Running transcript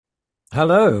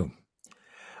Hello.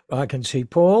 I can see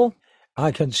Paul.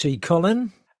 I can see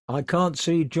Colin. I can't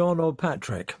see John or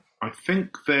Patrick. I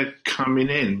think they're coming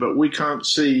in, but we can't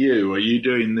see you. Are you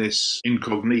doing this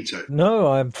incognito? No,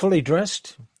 I'm fully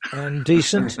dressed and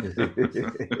decent.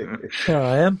 Here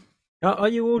I am. Are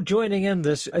you all joining in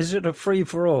this? Is it a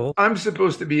free-for-all? I'm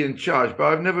supposed to be in charge, but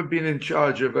I've never been in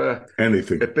charge of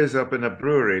Anything. a biz up in a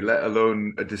brewery, let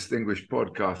alone a distinguished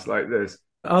podcast like this.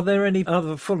 Are there any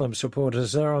other Fulham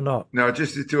supporters there or not? No,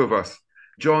 just the two of us.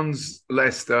 John's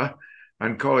Leicester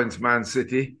and Colin's Man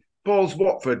City. Paul's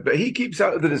Watford, but he keeps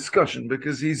out of the discussion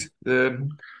because he's the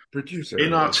producer.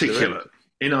 Inarticulate.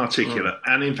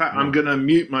 And in fact, I'm going to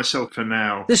mute myself for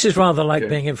now. This is rather like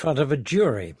being in front of a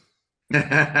jury.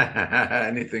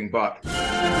 Anything but.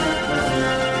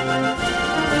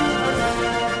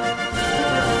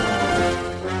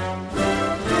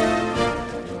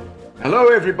 Hello,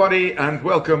 everybody, and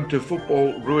welcome to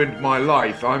Football Ruined My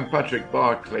Life. I'm Patrick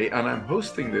Barclay, and I'm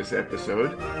hosting this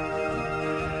episode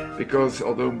because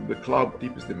although the club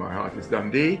deepest in my heart is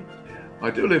Dundee, I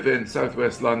do live in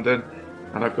southwest London,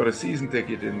 and I've got a season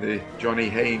ticket in the Johnny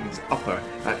Haynes Upper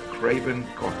at Craven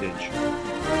Cottage.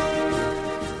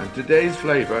 And today's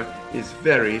flavour is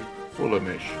very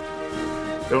Fulhamish.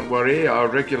 Don't worry, our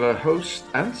regular host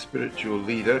and spiritual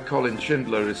leader, Colin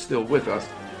Schindler, is still with us,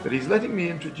 but he's letting me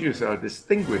introduce our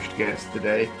distinguished guest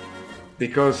today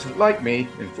because, like me,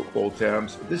 in football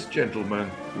terms, this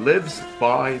gentleman lives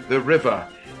by the river.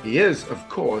 He is, of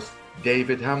course,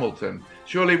 David Hamilton,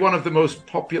 surely one of the most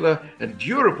popular and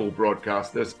durable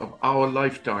broadcasters of our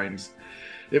lifetimes.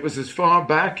 It was as far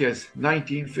back as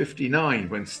 1959,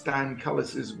 when Stan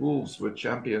Cullis's Wolves were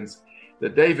champions,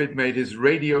 that David made his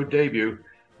radio debut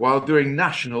while doing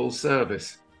national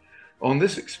service. On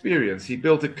this experience, he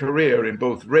built a career in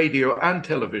both radio and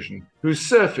television, whose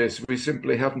surface we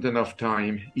simply haven't enough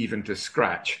time even to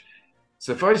scratch.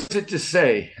 Suffice it to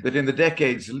say that in the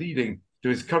decades leading to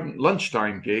his current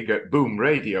lunchtime gig at Boom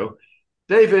Radio,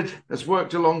 David has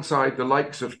worked alongside the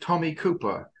likes of Tommy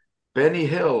Cooper, Benny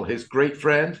Hill, his great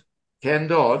friend, Ken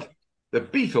Dodd, the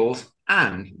Beatles,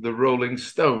 and the Rolling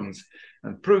Stones.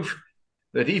 And proof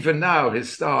that even now his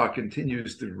star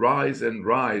continues to rise and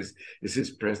rise is his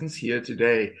presence here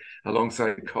today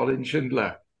alongside Colin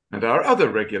Schindler and our other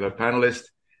regular panellist,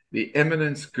 the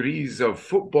eminence grise of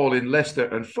football in Leicester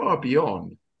and far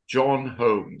beyond, John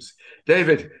Holmes.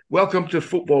 David, welcome to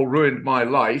Football Ruined My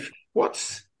Life.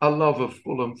 What's a love of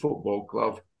Fulham Football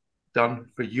Club done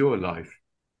for your life?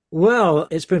 Well,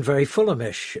 it's been very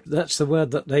Fulhamish. That's the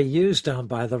word that they use down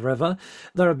by the river.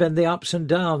 There have been the ups and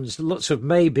downs, lots of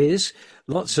maybes,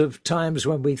 lots of times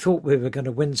when we thought we were going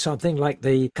to win something, like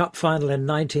the cup final in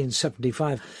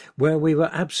 1975, where we were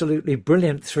absolutely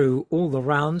brilliant through all the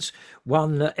rounds,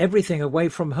 won everything away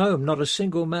from home, not a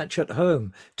single match at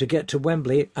home to get to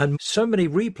Wembley, and so many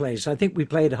replays. I think we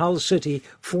played Hull City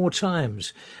 4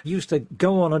 times. Used to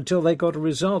go on until they got a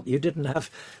result. You didn't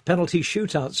have penalty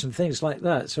shootouts and things like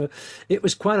that. So it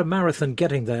was quite a marathon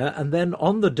getting there. And then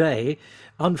on the day,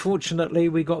 unfortunately,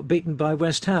 we got beaten by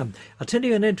West Ham. I'll tell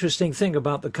you an interesting thing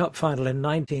about the cup final in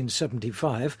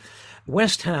 1975.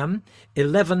 West Ham,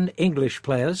 11 English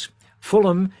players.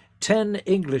 Fulham, 10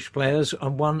 English players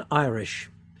and 1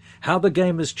 Irish. How the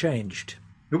game has changed.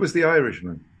 Who was the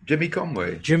Irishman? Jimmy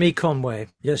Conway. Jimmy Conway.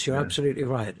 Yes, you're absolutely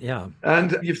right. Yeah.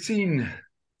 And you've seen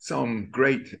some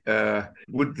great,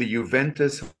 would the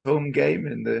Juventus home game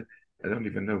in the, I don't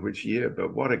even know which year,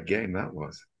 but what a game that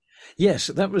was. Yes,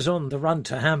 that was on the run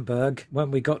to Hamburg when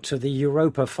we got to the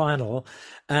Europa final,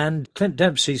 and Clint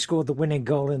Dempsey scored the winning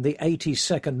goal in the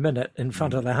 82nd minute in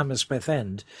front of the Hammersmith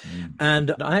end.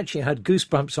 And I actually had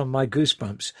goosebumps on my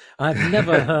goosebumps. I've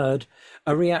never heard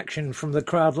a reaction from the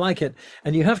crowd like it.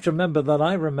 And you have to remember that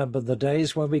I remember the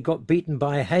days when we got beaten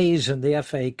by Hayes in the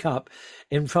FA Cup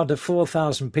in front of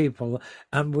 4,000 people,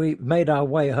 and we made our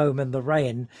way home in the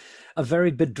rain. A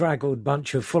very bedraggled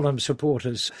bunch of Fulham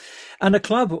supporters. And a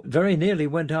club very nearly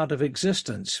went out of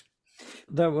existence.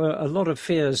 There were a lot of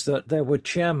fears that there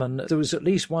was at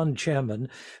least one chairman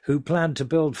who planned to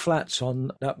build flats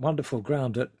on that wonderful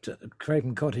ground at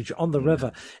Craven Cottage on the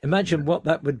river. Imagine what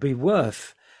that would be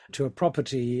worth to a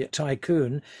property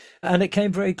tycoon. And it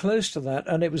came very close to that.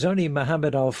 And it was only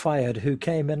Mohammed Al-Fayed who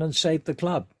came in and saved the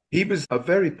club. He was a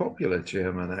very popular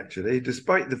chairman, actually,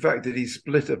 despite the fact that he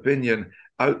split opinion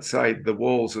outside the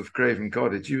walls of Craven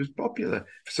Cottage, he was popular,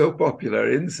 so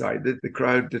popular inside that the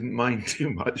crowd didn't mind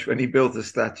too much when he built a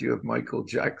statue of Michael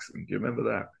Jackson. Do you remember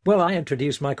that? Well, I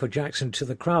introduced Michael Jackson to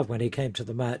the crowd when he came to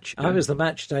the match. I was the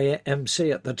match day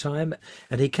MC at the time,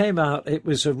 and he came out. It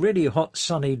was a really hot,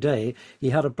 sunny day.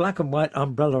 He had a black and white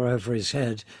umbrella over his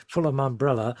head, Fulham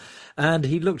umbrella, and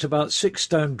he looked about 6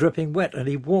 stone dripping wet, and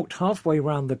he walked halfway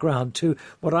round the ground to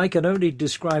what I can only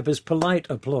describe as polite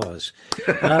applause,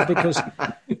 because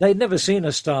they'd never seen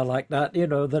a star like that. You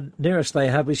know, the nearest they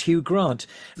had was Hugh Grant.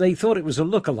 They thought it was a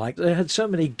lookalike. They had so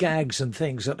many gags and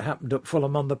things that happened at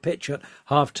Fulham on the pitch at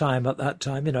half-time at that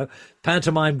time. You know,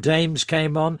 pantomime dames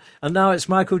came on, and now it's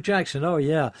Michael Jackson. Oh,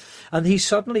 yeah. And he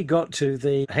suddenly got to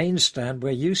the Haynes stand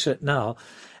where you sit now,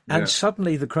 and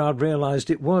suddenly the crowd realised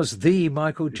it was the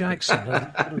Michael Jackson.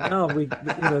 And now we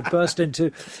burst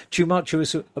into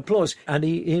tumultuous applause. And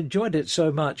he enjoyed it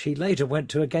so much, he later went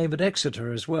to a game at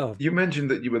Exeter as well. You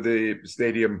mentioned that you were the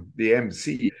stadium, the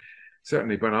MC.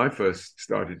 Certainly when I first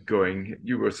started going,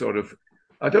 you were sort of,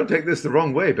 I don't take this the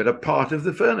wrong way, but a part of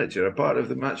the furniture, a part of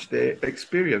the match day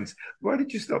experience. Why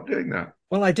did you stop doing that?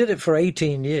 Well, I did it for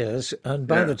 18 years, and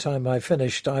by the time I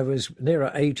finished, I was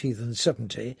nearer 80 than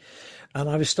 70, and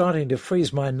I was starting to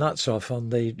freeze my nuts off on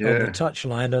the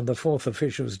touchline and the fourth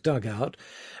official's dugout.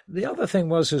 The other thing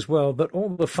was as well that all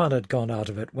the fun had gone out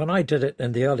of it. When I did it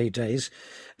in the early days,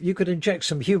 you could inject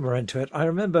some humour into it. I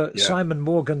remember Simon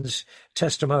Morgan's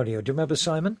testimonial. Do you remember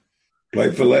Simon?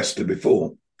 Played for Leicester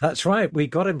before. That's right. We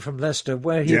got him from Leicester,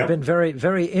 where he'd been very,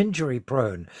 very injury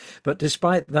prone. But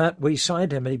despite that, we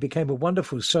signed him and he became a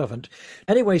wonderful servant.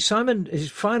 Anyway, Simon,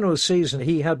 his final season,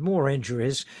 he had more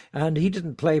injuries and he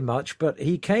didn't play much, but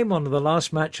he came on the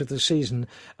last match of the season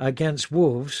against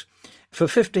Wolves for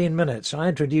 15 minutes. I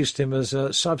introduced him as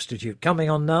a substitute. Coming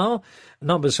on now,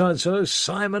 number so-and-so,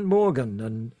 Simon Morgan,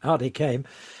 and out he came.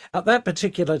 At that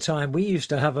particular time, we used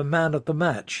to have a man of the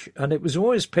match, and it was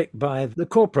always picked by the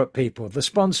corporate people, the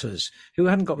sponsors, who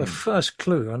hadn't got the first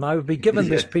clue. And I would be given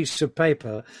this piece of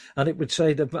paper, and it would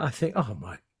say, I think, oh,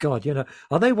 my God,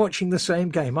 are they watching the same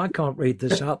game? I can't read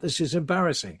this out. This is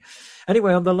embarrassing.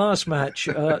 Anyway, on the last match,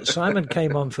 Simon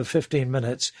came on for 15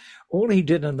 minutes. All he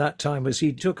did in that time was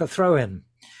he took a throw-in,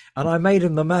 and I made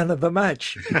him the man of the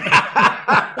match.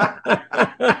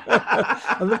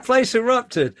 And the place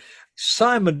erupted.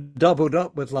 Simon doubled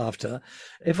up with laughter.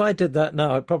 If I did that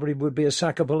now, it probably would be a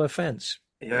sackable offence.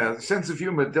 Yeah, the sense of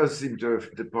humour does seem to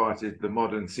have departed the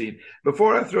modern scene.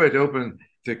 Before I throw it open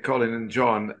to Colin and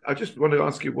John, I just want to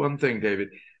ask you one thing, David.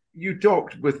 You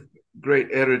talked with great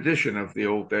erudition of the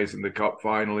old days in the Cup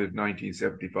final of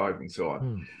 1975 and so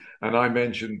on. And I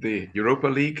mentioned the Europa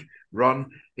League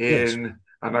run in...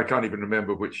 And I can't even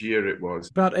remember which year it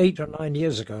was. About 8 or 9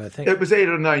 years ago, I think. It was 8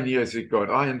 or 9 years ago.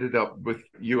 I ended up with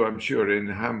you, I'm sure, in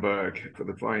Hamburg for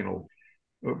the final.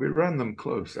 Well, we ran them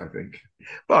close, I think.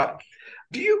 But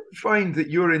do you find that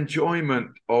your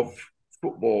enjoyment of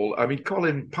football, I mean,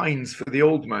 Colin pines for the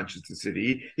old Manchester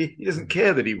City. He doesn't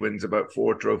care that he wins about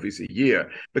 4 trophies a year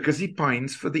because he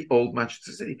pines for the old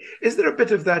Manchester City. Is there a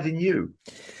bit of that in you?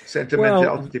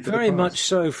 Sentimentality for the very past? much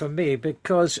so for me,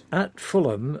 because at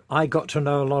Fulham, I got to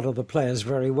know a lot of the players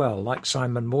very well, like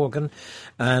Simon Morgan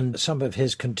and some of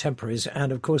his contemporaries.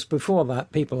 And of course, before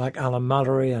that, people like Alan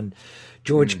Mallory and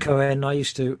George Cohen. I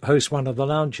used to host one of the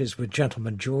lounges with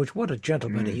Gentleman George. What a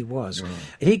gentleman he was.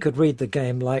 He could read the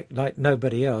game like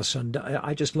nobody else. And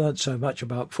I just learned so much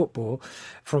about football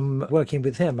from working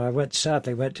with him. I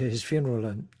sadly went to his funeral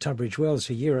in Tunbridge Wells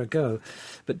a year ago.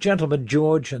 But Gentleman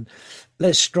George and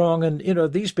Les Strong,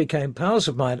 and, these became pals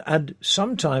of mine. And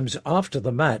sometimes after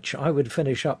the match, I would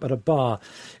finish up at a bar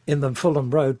in the Fulham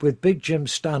Road with Big Jim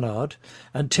Stannard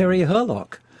and Terry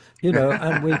Hurlock.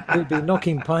 And we'd be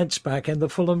knocking pints back in the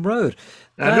Fulham Road.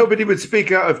 And nobody would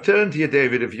speak out of turn to you,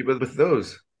 David, if you were with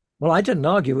those. Well, I didn't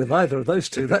argue with either of those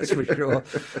two, that's for sure.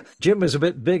 Jim was a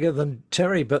bit bigger than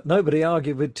Terry, but nobody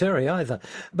argued with Terry either.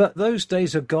 But those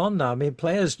days are gone now. I mean,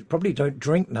 players probably don't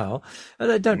drink now.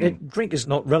 They don't. Drink is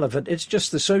not relevant. It's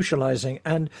just the socialising.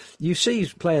 And you see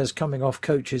players coming off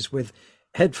coaches with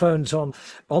headphones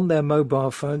on their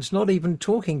mobile phones, not even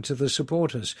talking to the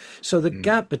supporters. So the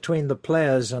gap between the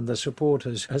players and the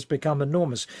supporters has become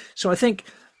enormous. So I think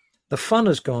the fun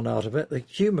has gone out of it. The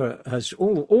humour has,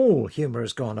 all humour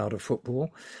has gone out of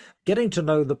football. Getting to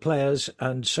know the players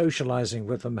and socialising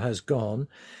with them has gone.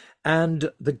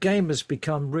 And the game has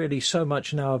become really so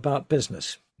much now about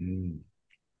business.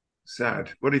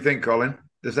 Sad. What do you think, Colin?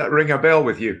 Does that ring a bell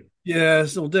with you?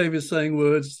 Yes, well, David's saying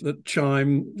words that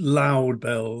chime loud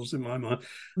bells in my mind.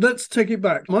 Let's take it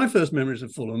back. My first memories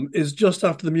of Fulham is just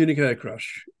after the Munich air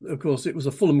crash. Of course, it was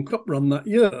a Fulham Cup run that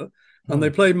year, and they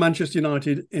played Manchester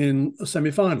United in a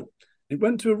semi-final. It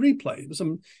went to a replay. It was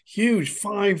some huge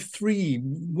 5-3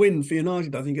 win for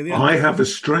United, I think, at the end. I have a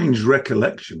strange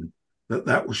recollection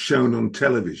that was shown on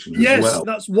television as well. Yes,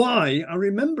 that's why I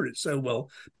remember it so well.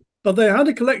 But they had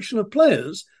a collection of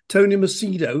players, Tony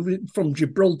Macedo from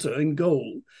Gibraltar in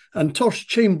goal, and Tosh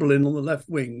Chamberlain on the left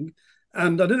wing.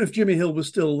 And I don't know if Jimmy Hill was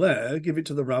still there, give it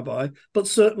to the rabbi, but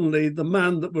certainly the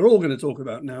man that we're all going to talk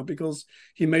about now, because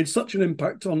he made such an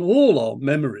impact on all our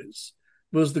memories,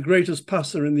 was the greatest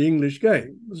passer in the English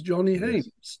game, was Johnny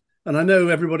Haynes. And I know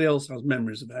everybody else has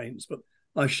memories of Haynes, but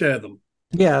I share them.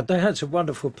 Yeah, they had some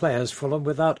wonderful players, Fulham,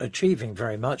 without achieving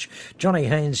very much. Johnny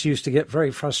Haynes used to get very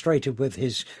frustrated with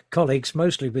his colleagues,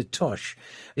 mostly with Tosh.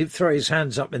 He'd throw his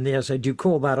hands up in the air and say, "Do you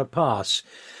call that a pass?"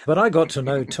 But I got to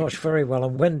know Tosh very well,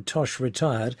 and when Tosh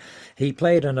retired, he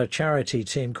played in a charity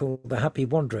team called the Happy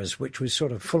Wanderers, which was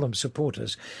sort of Fulham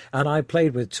supporters, and I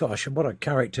played with Tosh, and what a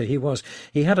character he was.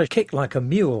 He had a kick like a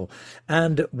mule,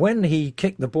 and when he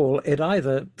kicked the ball, it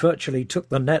either virtually took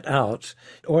the net out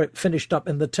or it finished up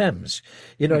in the Thames.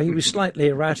 You know, he was slightly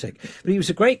erratic, but he was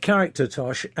a great character,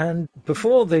 Tosh. And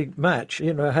before the match,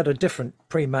 you know, had a different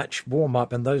pre-match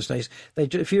warm-up in those days. They,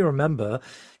 if you remember,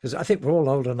 because I think we're all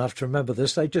old enough to remember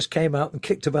this, they just came out and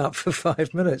kicked about for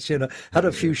 5 minutes, you know, had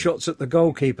a few shots at the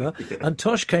goalkeeper, and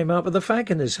Tosh came out with a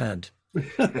fag in his hand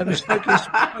and was smoking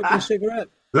a cigarette.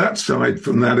 That side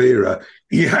from that era,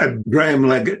 you had Graham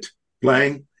Leggett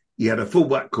playing. You had a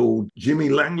fullback called Jimmy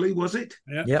Langley, was it?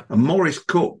 Yeah. Yep. And Maurice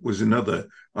Cook was another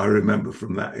I remember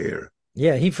from that era.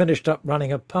 Yeah, he finished up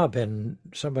running a pub in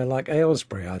somewhere like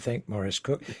Aylesbury, I think, Maurice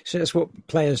Cook. So that's what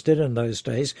players did in those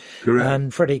days. Correct.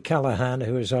 And Freddie Callahan,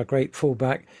 who was our great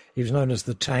fullback, he was known as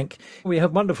the Tank. We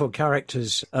had wonderful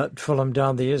characters at Fulham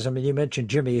down the years. I mean, you mentioned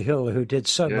Jimmy Hill, who did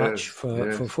so much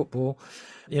for football.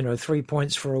 You know, 3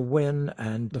 points for a win,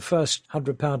 and the first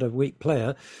 £100 a week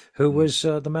player, who was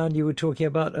the man you were talking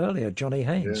about earlier, Johnny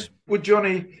Haynes. Yeah. Would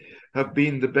Johnny have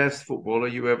been the best footballer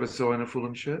you ever saw in a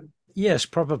Fulham shirt? Yes,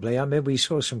 probably. I mean, we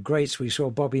saw some greats. We saw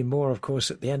Bobby Moore, of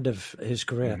course, at the end of his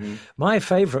career. Mm-hmm. My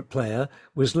favourite player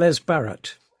was Les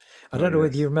Barrett. I don't know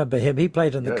whether you remember him. He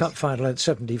played in the cup final at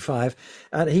 75,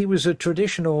 and he was a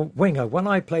traditional winger. When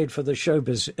I played for the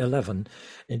Showbiz 11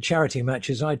 in charity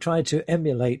matches, I tried to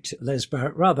emulate Les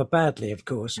Barrett, rather badly, of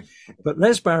course. But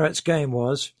Les Barrett's game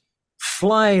was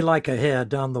fly like a hare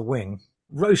down the wing,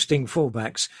 roasting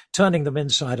fullbacks, turning them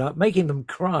inside out, making them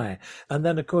cry. And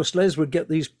then, of course, Les would get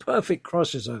these perfect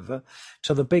crosses over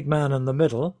to the big man in the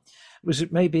middle. Was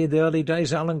it maybe in the early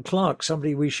days, Alan Clark,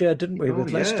 somebody we shared, didn't we,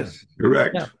 with Leicester?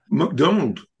 Correct. Yeah.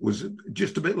 MacDonald was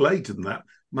just a bit later than that.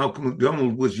 Malcolm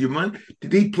MacDonald was your man.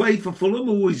 Did he play for Fulham,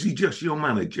 or was he just your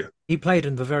manager? He played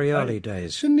in the very early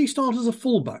days. Didn't he start as a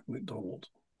fullback, MacDonald?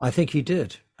 I think he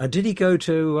did. Did he go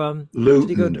to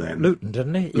Luton, Luton,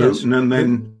 didn't he? Luton, yes. And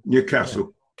then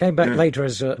Newcastle. Yeah. Came back later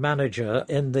as a manager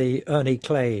in the Ernie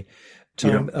Clay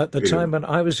time, at the time when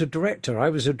I was a director. I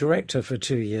was a director for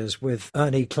 2 years with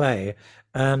Ernie Clay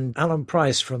and Alan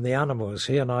Price from the Animals.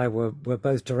 He and I were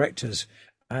both directors.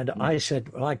 And I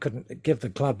said, well, I couldn't give the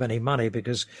club any money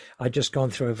because I'd just gone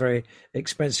through a very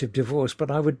expensive divorce, but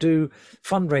I would do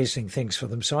fundraising things for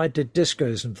them. So I did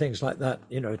discos and things like that,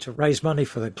 you know, to raise money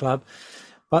for the club.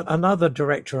 But another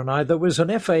director and I, there was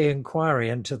an FA inquiry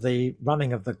into the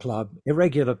running of the club,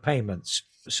 irregular payments.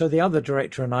 So the other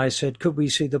director and I said, could we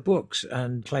see the books?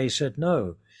 And Clay said,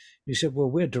 no. He said, well,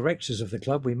 we're directors of the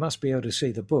club. We must be able to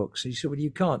see the books. He said, well,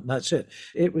 you can't. And that's it.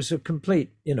 It was a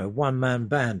complete, you know, one-man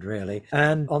band, really.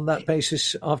 And on that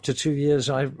basis, after 2 years,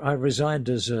 I resigned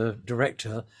as a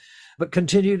director, but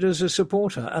continued as a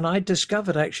supporter. And I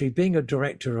discovered, actually, being a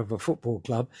director of a football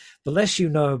club, the less you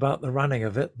know about the running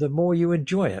of it, the more you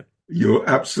enjoy it. You're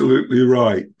absolutely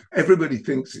right. Everybody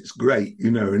thinks it's great,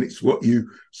 you know, and it's what you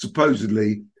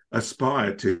supposedly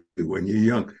aspire to when you're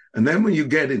young. And then when you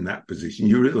get in that position,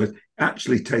 you realize it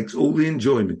actually takes all the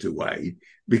enjoyment away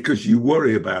because you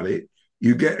worry about it.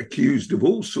 You get accused of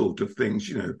all sorts of things,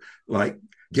 you know, like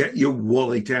get your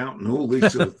wallet out and all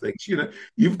these sort of things. You know,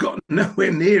 you've got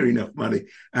nowhere near enough money.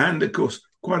 And of course,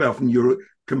 quite often you're a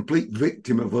complete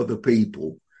victim of other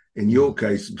people. In your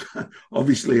case,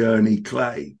 obviously, Ernie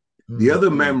Clay. The other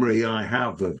memory I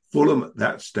have of Fulham at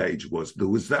that stage was there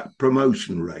was that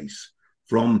promotion race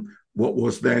from what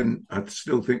was then, I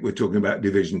still think we're talking about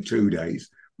Division 2 days.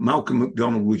 Malcolm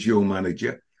MacDonald was your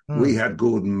manager. We had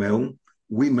Gordon Milne.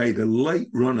 We made a late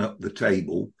run up the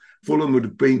table. Fulham would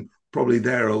have been probably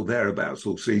there or thereabouts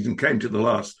all season, came to the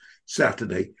last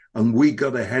Saturday, and we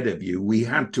got ahead of you. We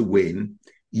had to win.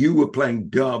 You were playing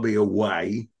Derby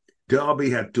away. Derby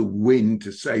had to win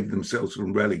to save themselves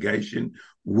from relegation.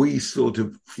 We sort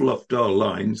of fluffed our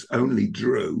lines, only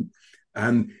drew,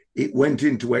 and it went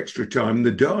into extra time.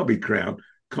 The Derby crowd,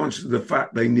 conscious of the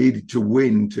fact they needed to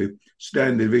win to stay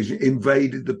in the division,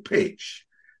 invaded the pitch.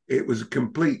 It was a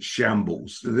complete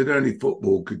shambles that only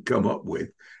football could come up with.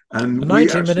 And the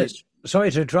 90 minutes,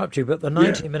 sorry to interrupt you, but the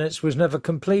 90 minutes was never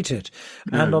completed.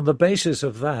 No. And on the basis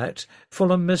of that,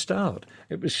 Fulham missed out.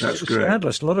 It was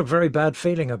scandalous. A lot of very bad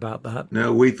feeling about that.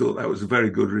 No, we thought that was a very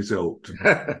good result.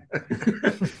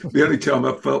 The only time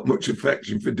I felt much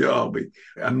affection for Derby.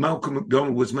 And Malcolm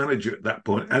McDonald was manager at that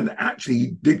point, and actually he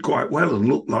did quite well and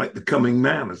looked like the coming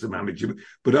man as a manager.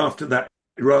 But after that,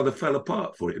 it rather fell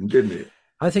apart for him, didn't it?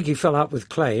 I think he fell out with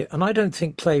Clay, and I don't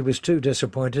think Clay was too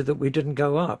disappointed that we didn't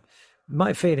go up.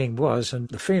 My feeling was, and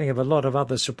the feeling of a lot of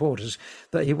other supporters,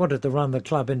 that he wanted to run the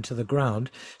club into the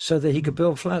ground so that he could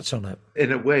build flats on it.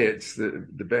 In a way, it's the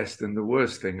best and the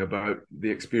worst thing about the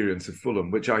experience of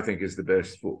Fulham, which I think is the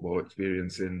best football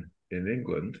experience in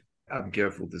England. I'm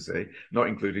careful to say, not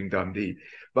including Dundee.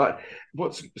 But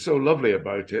what's so lovely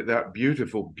about it, that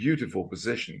beautiful, beautiful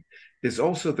position, is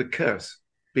also the curse,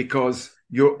 because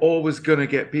you're always going to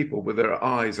get people with their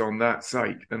eyes on that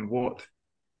site and what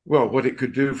it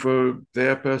could do for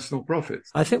their personal profits.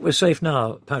 I think we're safe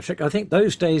now, Patrick. I think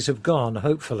those days have gone,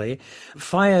 hopefully.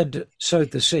 Fayed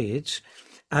sowed the seeds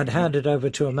and handed over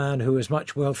to a man who was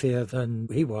much wealthier than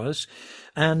he was.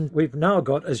 And we've now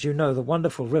got, as you know, the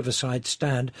wonderful Riverside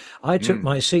stand. I took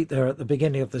my seat there at the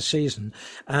beginning of the season,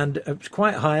 and it was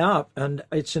quite high up, and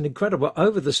it's an incredible,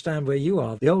 over the stand where you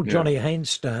are, the old Johnny Haynes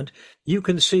stand, you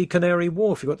can see Canary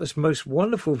Wharf. You've got this most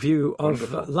wonderful view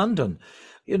of London.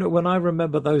 You know, when I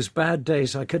remember those bad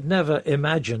days, I could never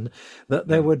imagine that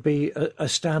there would be a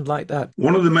stand like that.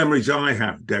 One of the memories I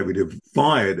have, David, of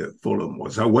Fayed at Fulham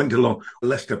was I went along.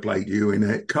 Leicester played you in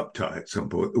a cup tie at some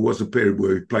point. There was a period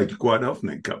where we played you quite often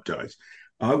in cup ties.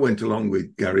 I went along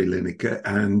with Gary Lineker,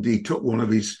 and he took one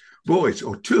of his boys,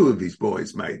 or two of his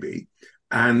boys maybe.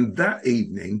 And that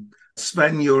evening,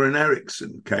 Sven-Göran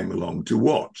Eriksson came along to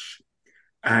watch.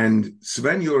 And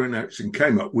Sven-Göran Eriksson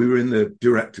came up. We were in the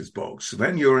director's box.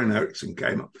 Sven-Göran Eriksson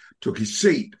came up, took his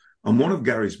seat, and one of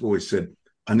Gary's boys said,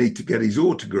 I need to get his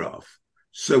autograph.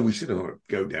 So we said,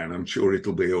 go down. I'm sure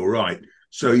it'll be all right.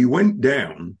 So he went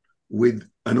down with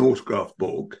an autograph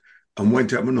book and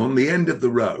went up, and on the end of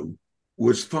the row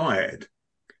was Fayed.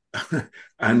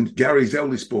 And Gary's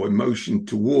eldest boy motioned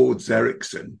towards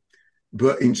Eriksson,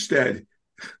 but instead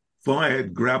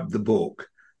Fayed grabbed the book,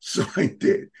 signed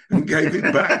it, and gave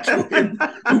it back to him,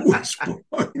 at which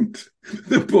point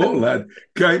the poor lad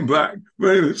came back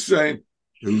very much saying,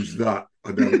 who's that?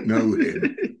 I don't know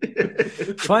him.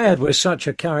 Fayed was such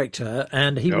a character,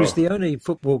 and he was the only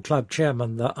football club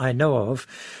chairman that I know of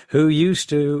who used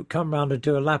to come round and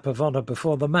do a lap of honour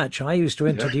before the match. I used to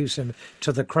introduce him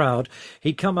to the crowd.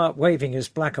 He'd come up waving his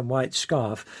black and white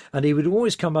scarf, and he would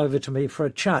always come over to me for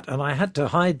a chat, and I had to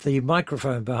hide the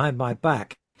microphone behind my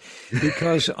back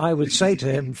because I would say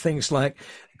to him things like,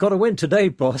 got to win today,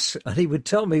 boss. And he would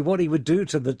tell me what he would do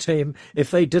to the team if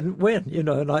they didn't win, you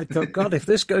know. And I thought, God, if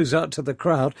this goes out to the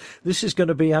crowd, this is going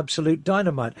to be absolute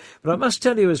dynamite. But I must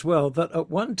tell you as well that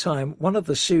at one time, one of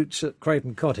the suits at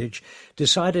Craven Cottage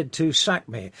decided to sack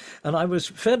me. And I was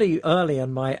fairly early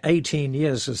in my 18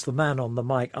 years as the man on the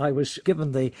mic. I was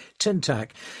given the tin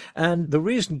tack. And the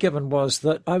reason given was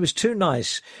that I was too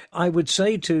nice. I would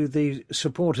say to the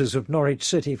supporters of Norwich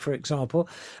City, for example,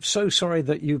 so sorry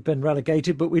that you've been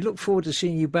relegated, but we look forward to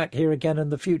seeing you back here again in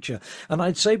the future. And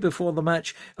I'd say before the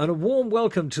match, and a warm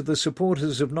welcome to the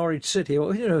supporters of Norwich City,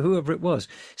 or, you know, whoever it was.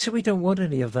 So we don't want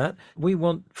any of that. We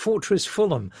want Fortress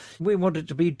Fulham. We want it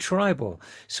to be tribal.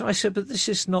 So I said, but this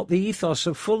is not the ethos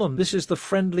of Fulham. This is the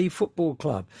friendly football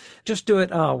club. Just do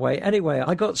it our way. Anyway,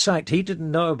 I got sacked. He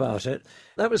didn't know about it.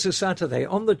 That was a Saturday.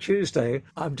 On the Tuesday,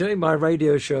 I'm doing my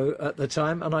radio show at the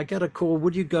time, and I get a call,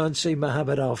 would you go and see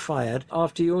Mohammed Al-Fayed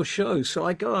after your show? So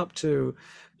I go up to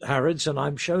Harrods, and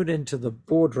I'm shown into the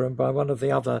boardroom by one of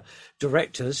the other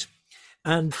directors,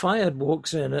 and Fayed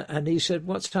walks in, and he said,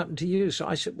 what's happened to you? So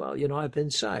I said, well, you know, I've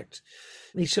been sacked.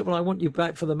 And he said, well, I want you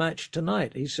back for the match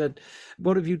tonight. He said,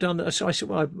 what have you done? So I said,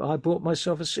 well, I bought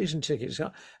myself a season ticket.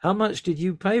 So how much did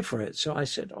you pay for it? So I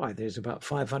said, there's about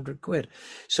 500 quid.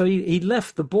 So he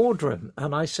left the boardroom,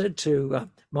 and I said to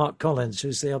Mark Collins,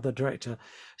 who's the other director,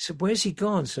 I said, where's he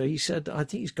gone? So he said, I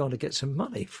think he's gone to get some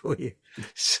money for you.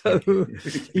 So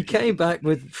he came back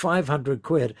with 500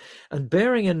 quid. And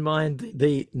bearing in mind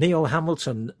the Neil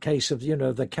Hamilton case of, you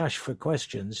know, the cash for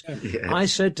questions, I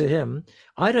said to him,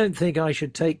 I don't think I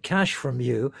should take cash from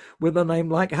you with a name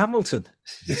like Hamilton.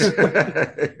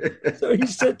 So he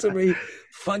said to me,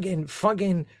 fucking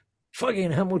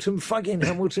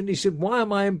Hamilton. He said, why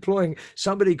am I employing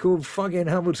somebody called fucking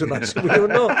Hamilton? I said, well, you're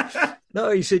not. No,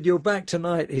 he said, you're back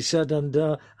tonight. He said, and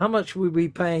how much will we be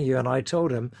paying you? And I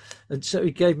told him. And so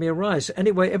he gave me a rise.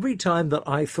 Anyway, every time that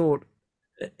I thought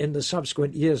in the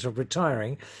subsequent years of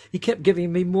retiring, he kept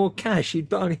giving me more cash. He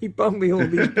bung me all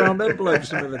these brown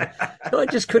envelopes and everything. So I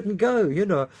just couldn't go, you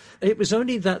know. It was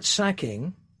only that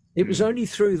sacking. It was only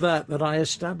through that I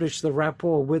established the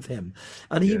rapport with him.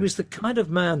 And he was the kind of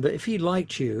man that if he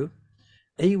liked you,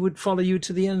 he would follow you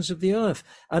to the ends of the earth.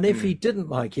 And if he didn't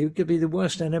like you, it could be the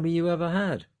worst enemy you ever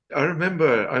had. I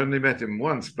remember I only met him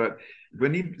once, but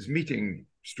when he was meeting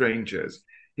strangers,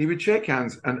 he would shake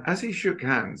hands. And as he shook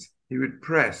hands, he would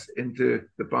press into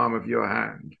the palm of your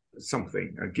hand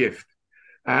something, a gift.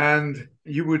 And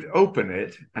you would open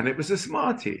it, and it was a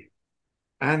Smartie.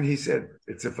 And he said,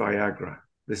 it's a Viagra.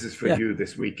 This is for you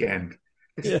this weekend.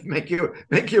 Make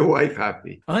your wife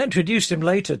happy. I introduced him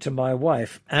later to my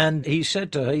wife, and he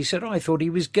said to her, I thought he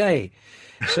was gay.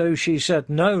 So she said,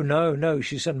 no.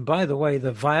 She said, and by the way,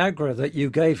 the Viagra that you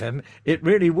gave him, it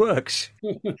really works.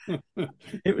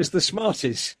 It was the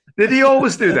Smarties. Did he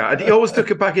always do that? He always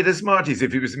took a packet of Smarties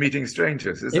if he was meeting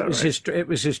strangers. It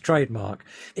was his trademark.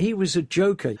 He was a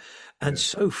joker and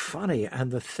so funny.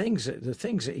 And the things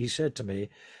that he said to me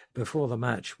before the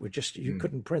match were just, you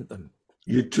couldn't print them.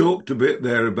 You talked a bit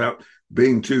there about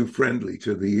being too friendly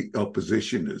to the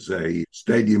opposition as a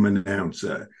stadium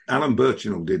announcer. Alan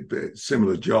Birchinall did a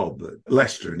similar job at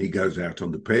Leicester, and he goes out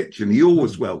on the pitch and he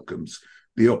always welcomes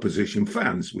the opposition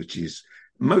fans, which is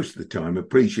most of the time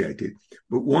appreciated.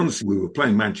 But once we were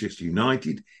playing Manchester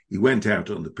United, he went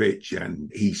out on the pitch and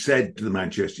he said to the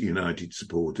Manchester United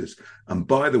supporters, and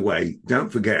by the way, don't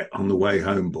forget on the way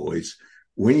home, boys,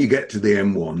 when you get to the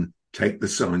M1, take the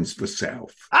signs for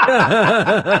south.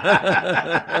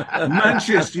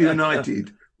 Manchester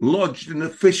United lodged an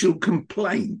official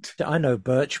complaint. I know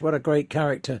Birch. What a great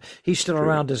character. He's still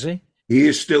around, is he? He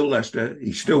is still Leicester.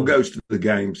 He still goes to the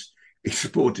games. He's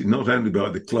supported not only by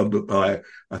the club, but by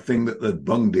a thing that they've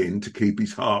bunged in to keep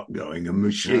his heart going, a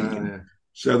machine.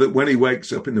 So that when he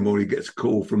wakes up in the morning, he gets a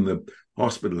call from the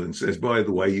hospital and says, by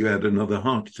the way, you had another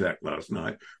heart attack last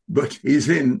night. But he's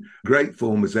in great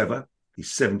form as ever.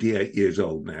 He's 78 years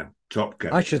old now, top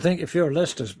coach. I should think if you're a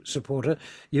Leicester supporter,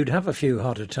 you'd have a few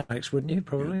heart attacks, wouldn't you,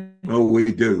 probably? Oh,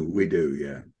 we do,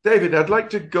 yeah. David, I'd like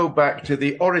to go back to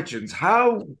the origins.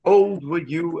 How old were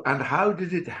you and how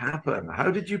did it happen?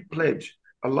 How did you pledge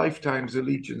a lifetime's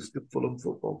allegiance to Fulham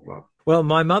Football Club? Well,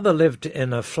 my mother lived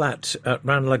in a flat at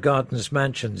Ranelagh Gardens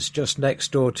Mansions, just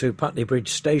next door to Putney Bridge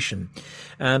Station.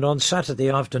 And on Saturday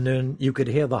afternoon, you could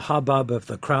hear the hubbub of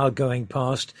the crowd going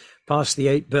past the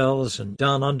 8 Bells and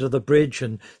down under the bridge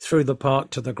and through the park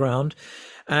to the ground.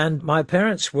 And my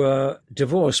parents were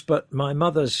divorced, but my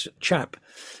mother's chap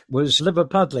was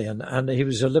Liverpudlian, and he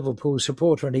was a Liverpool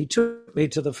supporter. And he took me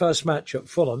to the first match at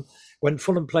Fulham when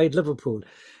Fulham played Liverpool.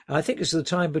 I think it's the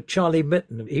time of Charlie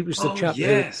Mitten. He was the chap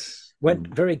who went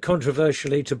very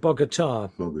controversially to Bogota.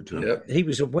 Yep. He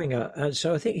was a winger, and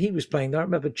so I think he was playing there. I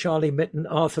remember Charlie Mitten,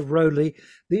 Arthur Rowley.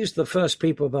 These are the first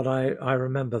people that I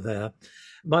remember there.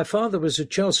 My father was a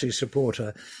Chelsea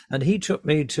supporter, and he took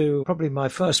me to probably my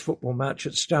first football match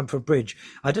at Stamford Bridge.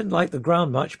 I didn't like the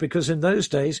ground much because in those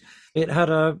days it had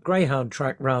a greyhound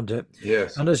track round it.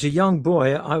 Yes. And as a young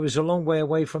boy, I was a long way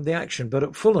away from the action. But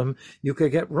at Fulham, you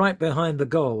could get right behind the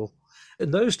goal. In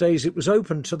those days, it was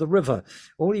open to the river.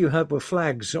 All you had were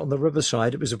flags on the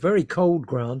riverside. It was a very cold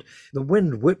ground. The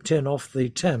wind whipped in off the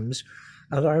Thames.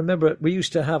 And I remember we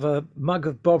used to have a mug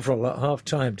of Bovril at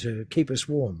half-time to keep us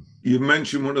warm. You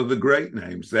mentioned one of the great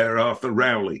names there, Arthur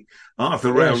Rowley.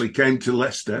 Arthur Rowley came to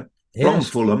Leicester from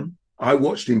Fulham. I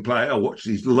watched him play. I watched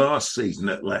his last season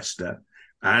at Leicester.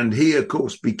 And he, of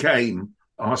course, became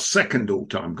our second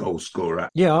all-time goal scorer.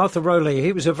 Yeah, Arthur Rowley.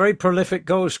 He was a very prolific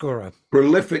goal scorer.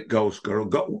 Prolific goal scorer.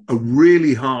 Got a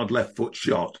really hard left foot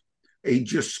shot. He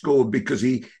just scored because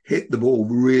he hit the ball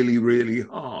really, really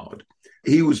hard.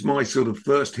 He was my sort of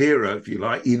first hero, if you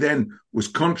like. He then was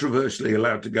controversially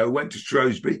allowed to go, went to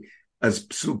Shrewsbury as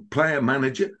sort of player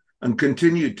manager and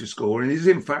continued to score. And is,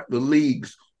 in fact, the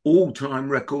league's all-time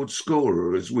record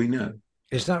scorer, as we know.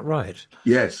 Is that right?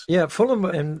 Yes. Yeah, Fulham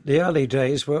in the early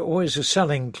days were always a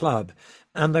selling club,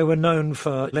 and they were known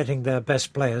for letting their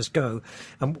best players go.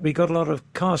 And we got a lot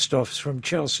of cast-offs from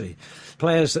Chelsea,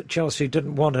 players that Chelsea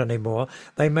didn't want anymore.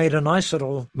 They made a nice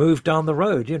little move down the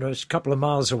road, it's a couple of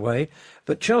miles away.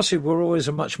 But Chelsea were always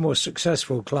a much more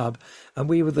successful club, and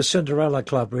we were the Cinderella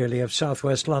club, really, of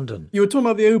southwest London. You were talking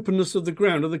about the openness of the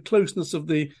ground, or the closeness of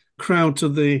the crowd to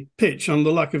the pitch, and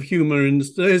the lack of humour in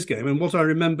today's game. And what I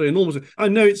remember enormously, I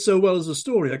know it so well as a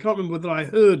story. I can't remember whether I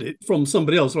heard it from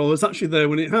somebody else or I was actually there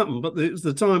when it happened, but it was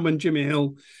the time when Jimmy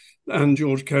Hill and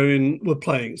George Cohen were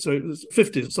playing. So it was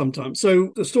 50s sometimes.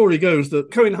 So the story goes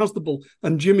that Cohen has the ball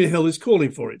and Jimmy Hill is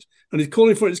calling for it. And he's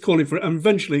calling for it, and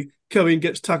eventually Cohen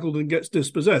gets tackled and gets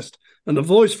dispossessed. And a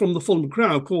voice from the Fulham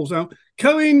crowd calls out,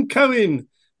 Cohen, Cohen,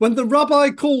 when the rabbi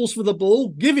calls for the ball,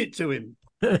 give it to him.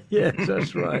 Yes,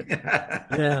 that's right.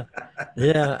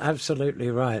 Yeah,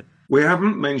 absolutely right. We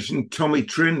haven't mentioned Tommy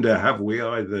Trinder, have we,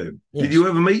 either? Yes. Did you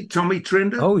ever meet Tommy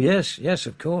Trinder? Oh, yes,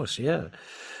 of course, yeah.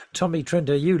 Tommy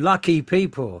Trinder, you lucky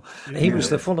people. He was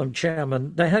the Fulham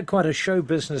chairman. They had quite a show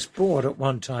business board at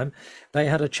one time. They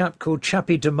had a chap called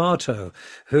Chappie D'Amato,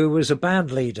 who was a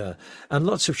band leader, and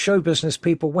lots of show business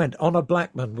people went. Honor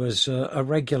Blackman was a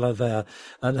regular there,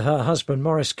 and her husband,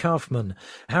 Maurice Kaufman,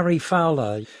 Harry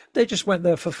Fowler. They just went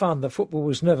there for fun. The football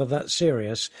was never that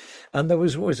serious, and there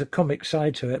was always a comic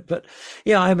side to it. But,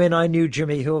 yeah, I knew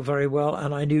Jimmy Hill very well,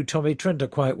 and I knew Tommy Trinder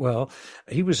quite well.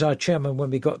 He was our chairman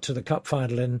when we got to the cup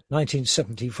final in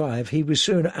 1975. He was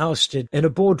soon ousted in a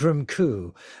boardroom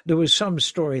coup. There was some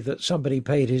story that somebody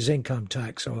paid his income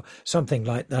tax or something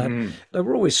like that. There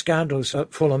were always scandals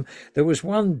at Fulham. There was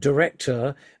one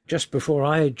director just before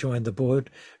I joined the board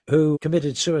who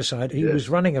committed suicide. He was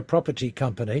running a property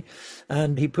company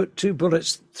and he put 2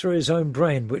 bullets through his own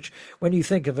brain, which, when you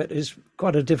think of it, is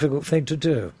quite a difficult thing to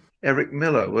do. Eric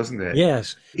Miller, wasn't it?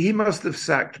 Yes. He must have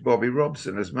sacked Bobby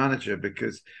Robson as manager,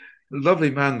 because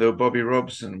lovely man though Bobby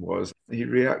Robson was, he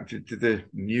reacted to the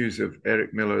news of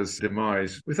Eric Miller's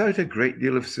demise without a great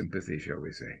deal of sympathy, shall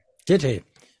we say. Did he?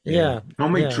 Yeah.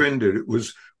 Tommy Trinder, it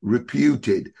was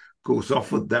reputed, of course,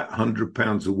 offered that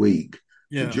 £100 a week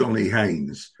to Johnny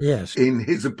Haynes. Yes. In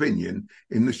his opinion,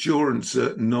 in the sure and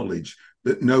certain knowledge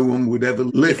that no one would ever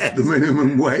lift the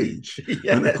minimum wage.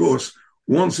 And of course,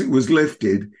 once it was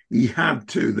lifted, he had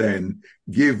to then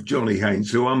give Johnny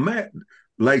Haynes, who I met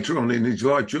later on in his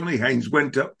life. Johnny Haynes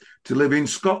went up to live in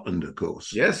Scotland, of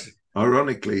course. Yes.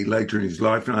 Ironically, later in his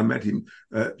life, and I met him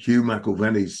at Hugh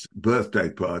McIlvenney's birthday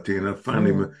party, and I found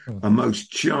him a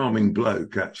most charming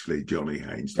bloke, actually, Johnny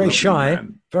Haynes. Very shy,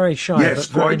 man. Very shy. Yes,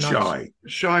 but very quite nice. shy.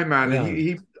 Shy man.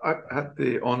 Yeah. I had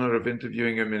the honour of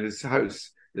interviewing him in his house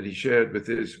that he shared with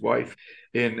his wife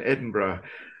in Edinburgh.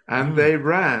 And they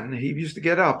ran, he used to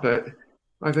get up at,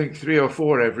 I think, 3 or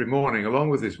 4 every morning, along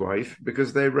with his wife,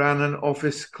 because they ran an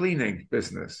office cleaning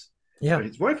business. Yeah.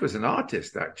 His wife was an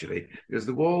artist, actually, because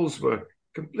the walls were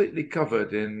completely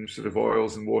covered in sort of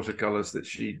oils and watercolours that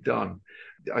she'd done.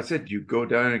 I said, you go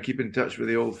down and keep in touch with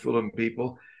the old Fulham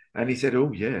people? And he said,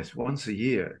 oh, yes, once a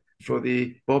year for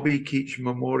the Bobby Keach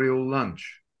Memorial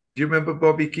Lunch. Do you remember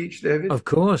Bobby Keach, David? Of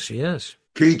course, yes.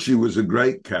 Keachy was a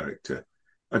great character.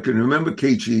 I can remember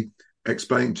Keachy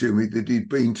explained to me that he'd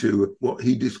been to what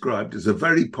he described as a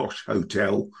very posh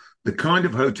hotel, the kind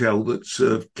of hotel that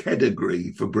served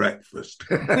Kedegre for breakfast.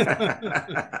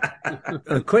 A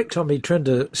quick Tommy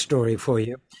Trinder story for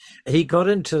you. He got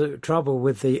into trouble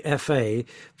with the FA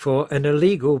for an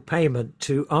illegal payment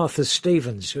to Arthur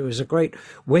Stevens, who was a great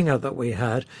winger that we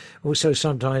had, also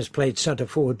sometimes played centre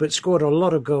forward, but scored a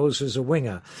lot of goals as a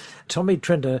winger. Tommy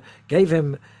Trinder gave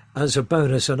him, as a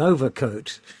bonus, an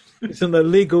overcoat. It's an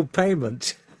illegal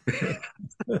payment.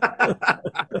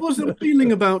 What's the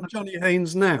feeling about Johnny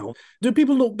Haynes now? Do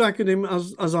people look back at him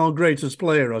as our greatest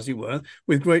player, as he were,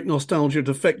 with great nostalgia and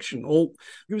affection? Or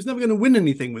he was never going to win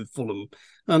anything with Fulham?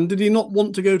 And did he not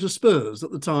want to go to Spurs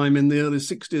at the time in the early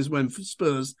 60s when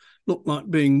Spurs looked like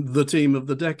being the team of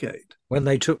the decade? When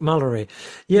they took Mullery.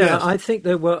 Yeah, Yes. I think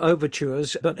there were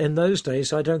overtures, but in those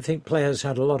days, I don't think players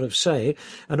had a lot of say.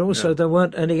 And also there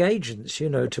weren't any agents,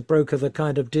 to broker the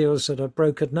kind of deals that are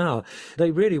brokered now.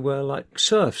 They really were like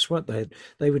serfs, weren't they?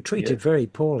 They were treated very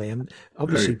poorly and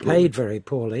obviously paid very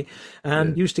poorly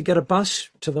and used to get a bus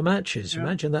to the matches.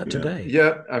 Imagine that today.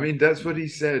 Yeah, I mean, that's what he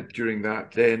said during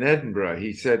that day in Edinburgh.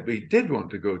 He said we did want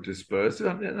to go to Spurs,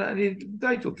 and he's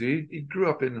entitled to. He grew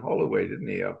up in Holloway, didn't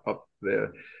he, up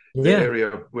there? The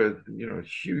area with, a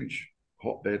huge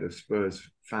hotbed of Spurs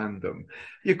fandom.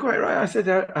 You're quite right. I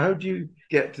said, how do you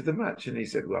get to the match? And he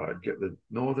said, well, I'd get the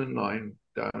Northern Line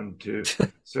down to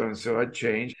so-and-so, I'd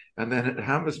change. And then at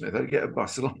Hammersmith, I'd get a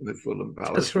bus along the Fulham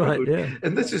Palace That's right, Road. yeah.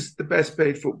 And this is the best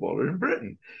paid footballer in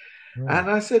Britain. Right. And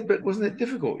I said, but wasn't it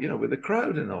difficult, with the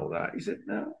crowd and all that? He said,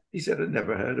 no. He said, I'd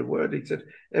never heard a word. He said,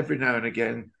 every now and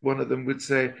again, one of them would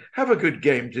say, have a good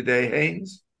game today,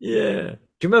 Haynes. Yeah.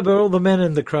 Do you remember all the men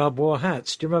in the crowd wore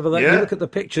hats? Do you remember that? Yeah. You look at the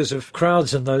pictures of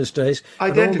crowds in those days.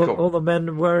 Identical. All the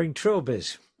men wearing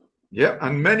trilbies. Yeah,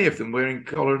 and many of them wearing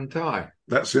collar and tie.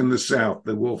 That's in the south.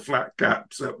 They wore flat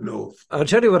caps up north. I'll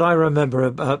tell you what I remember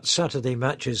about Saturday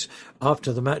matches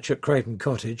after the match at Craven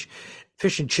Cottage.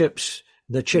 Fish and chips,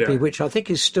 the chippy, which I think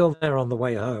is still there on the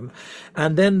way home.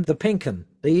 And then the Pink 'Un,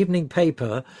 the evening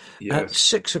paper at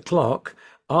 6 o'clock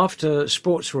after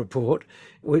Sports Report.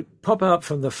 We pop out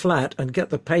from the flat and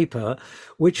get the paper,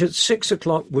 which at 6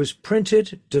 o'clock was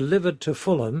printed, delivered to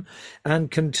Fulham, and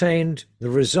contained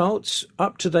the results,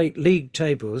 up-to-date league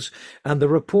tables, and the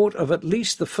report of at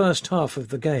least the first half of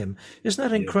the game. Isn't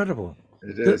that incredible?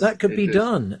 It is. That could be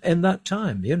done in that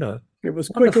time, It was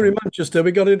quicker in Manchester.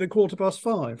 We got it at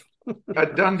 5:15.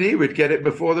 At Dundee, we'd get it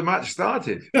before the match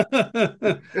started.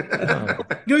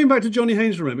 Going back to Johnny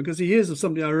Haynes, remember, because he is of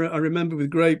something I remember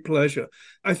with great pleasure.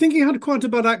 I think he had quite a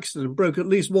bad accident and broke at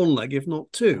least one leg, if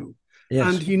not two. Yes.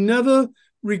 And he never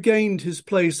regained his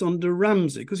place under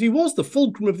Ramsey, because he was the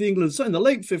fulcrum of the England side. In the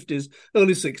late 50s,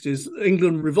 early 60s,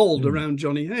 England revolved around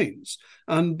Johnny Haynes.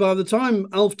 And by the time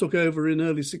Alf took over in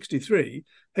early 63,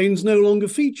 Haynes no longer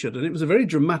featured, and it was a very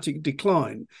dramatic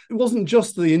decline. It wasn't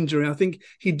just the injury. I think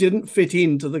he didn't fit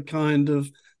into the kind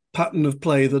of pattern of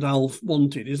play that Alf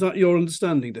wanted. Is that your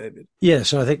understanding, David?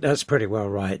 Yes, I think that's pretty well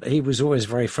right. He was always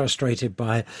very frustrated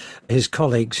by his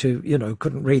colleagues who,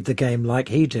 couldn't read the game like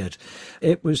he did.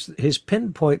 It was his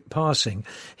pinpoint passing.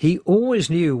 He always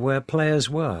knew where players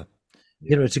were,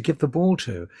 to give the ball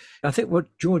to. I think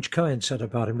what George Cohen said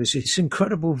about him was his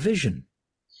incredible vision.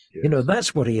 Yes.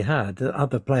 That's what he had that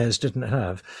other players didn't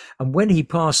have. And when he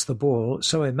passed the ball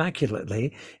so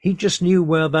immaculately, he just knew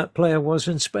where that player was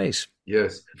in space.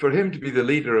 Yes. For him to be the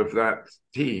leader of that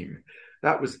team,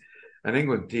 that was an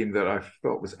England team that I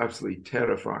thought was absolutely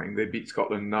terrifying. They beat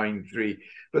Scotland 9-3,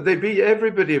 but they beat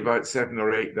everybody about 7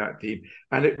 or 8, that team.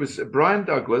 And it was Brian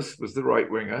Douglas was the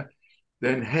right winger,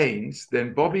 then Haynes,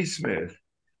 then Bobby Smith,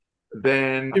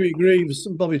 then Jimmy Greaves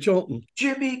and Bobby Charlton.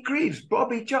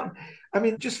 Bobby Charlton. I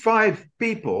mean, just 5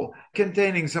 people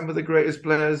containing some of the greatest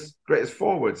players, greatest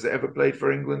forwards that ever played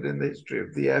for England in the history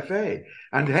of the FA.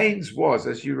 And Haynes was,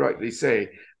 as you rightly say,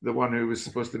 the one who was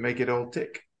supposed to make it all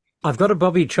tick. I've got a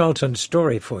Bobby Charlton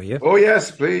story for you. Oh,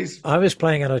 yes, please. I was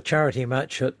playing in a charity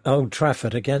match at Old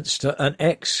Trafford against an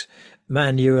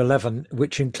ex-Man U11,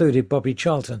 which included Bobby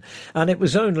Charlton. And it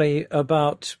was only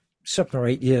about 7 or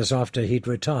 8 years after he'd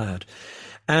retired.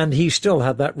 And he still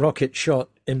had that rocket shot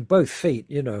in both feet,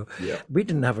 Yeah. We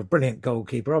didn't have a brilliant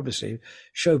goalkeeper, obviously.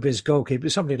 Showbiz goalkeeper,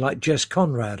 somebody like Jess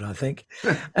Conrad, I think.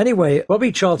 Anyway,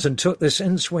 Bobby Charlton took this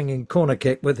in-swinging corner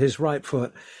kick with his right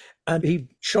foot, and he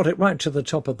shot it right to the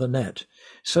top of the net.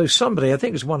 So somebody, I think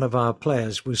it was one of our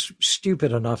players, was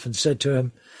stupid enough and said to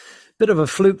him, bit of a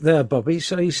fluke there, Bobby.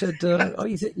 So he said,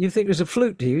 you think it was a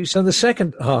fluke, do you? So in the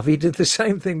second half, he did the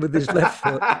same thing with his left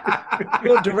foot.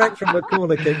 Got direct from the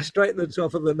corner kick, straight at the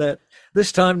top of the net.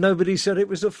 This time, nobody said it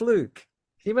was a fluke.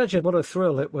 Can you imagine what a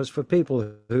thrill it was for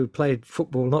people who played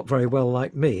football not very well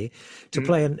like me to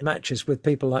play in matches with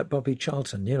people like Bobby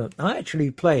Charlton? I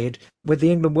actually played with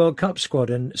the England World Cup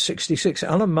squad in '66.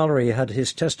 Alan Mullery had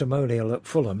his testimonial at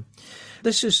Fulham.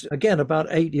 This is, again, about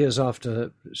 8 years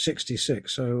after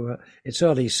 66, so it's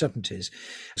early 70s.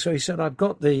 So he said, I've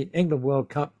got the England World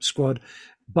Cup squad,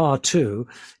 bar 2,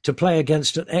 to play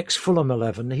against an ex-Fulham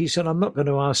 11. He said, I'm not going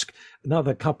to ask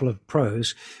another couple of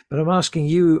pros, but I'm asking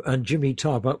you and Jimmy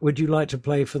Tarbuck, would you like to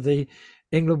play for the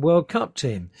England World Cup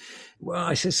team? Well,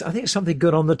 I said, I think something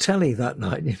good on the telly that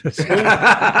night.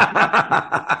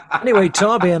 Anyway,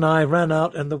 Tarby and I ran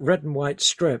out in the red and white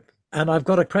strip. And I've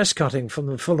got a press cutting from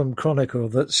the Fulham Chronicle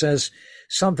that says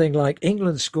something like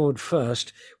England scored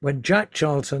first when Jack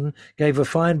Charlton gave a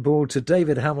fine ball to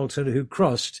David Hamilton, who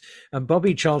crossed, and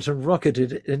Bobby Charlton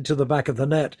rocketed it into the back of the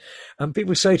net. And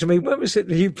people say to me, when was it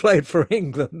that you played for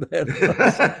England then?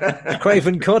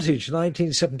 Craven Cottage,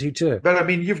 1972. But I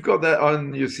mean, you've got that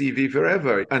on your CV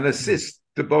forever, an assist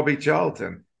to Bobby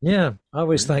Charlton. Yeah, I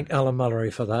always thank Alan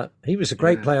Mullery for that. He was a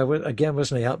great player, again,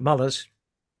 wasn't he, at Mullers?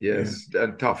 Yes,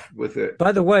 and tough with it.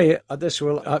 By the way, this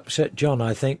will upset John,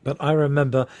 I think, but I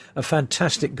remember a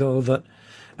fantastic goal that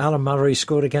Alan Mullery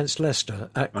scored against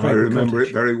Leicester at Craven I remember Cottage.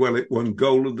 It very well. It won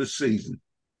goal of the season.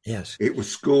 Yes. It was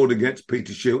scored against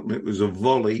Peter Shilton. It was a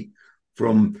volley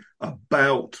from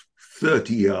about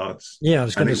 30 yards. Yeah, I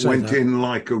was going to say that. And it went in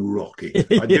like a rocket.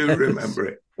 I do remember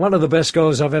it. One of the best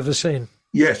goals I've ever seen.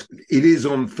 Yes, it is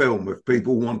on film. If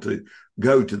people want to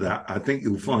go to that, I think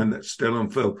you'll find that still on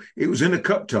film. It was in a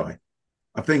cup tie.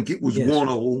 I think it was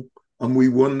 1-1, and we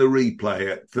won the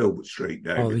replay at Filbert Street,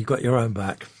 David. Oh, you got your own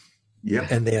back. Yeah.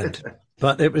 In the end.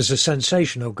 But it was a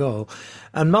sensational goal.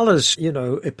 And Muller's,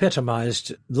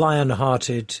 epitomised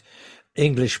lion-hearted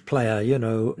English player,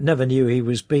 never knew he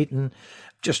was beaten.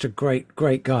 Just a great,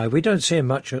 great guy. We don't see him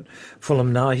much at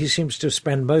Fulham now. He seems to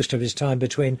spend most of his time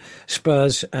between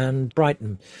Spurs and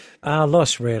Brighton. Our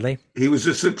loss, really. He was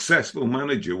a successful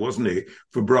manager, wasn't he,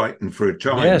 for Brighton for a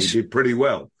time? Yes. He did pretty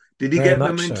well. Did he get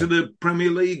them into the Premier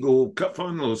League or Cup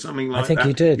Final or something like that? I think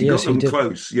he did, yes, he got them did.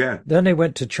 Close, yeah. Then he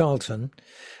went to Charlton.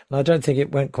 And I don't think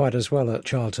it went quite as well at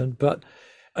Charlton, but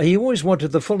he always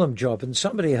wanted the Fulham job, and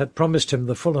somebody had promised him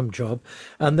the Fulham job,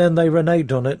 and then they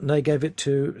reneged on it and they gave it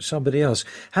to somebody else.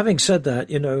 Having said that,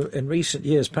 in recent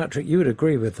years, Patrick, you would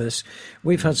agree with this,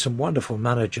 we've had some wonderful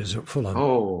managers at Fulham.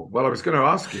 Oh, well, I was going to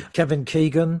ask you. Kevin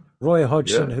Keegan, Roy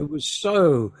Hodgson, who was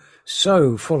so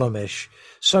Fulhamish,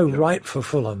 right for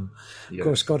Fulham. Of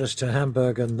course, got us to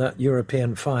Hamburg and that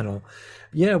European final.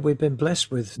 Yeah, we've been blessed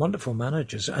with wonderful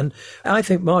managers. And I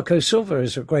think Marco Silva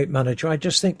is a great manager. I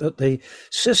just think that the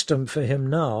system for him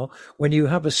now, when you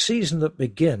have a season that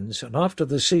begins, and after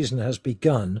the season has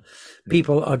begun,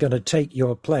 people are going to take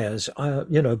your players,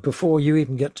 before you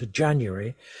even get to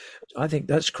January. I think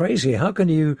that's crazy. How can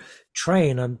you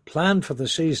train and plan for the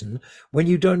season when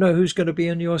you don't know who's going to be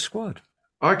in your squad?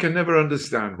 I can never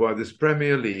understand why this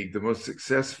Premier League, the most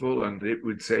successful and it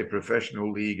would say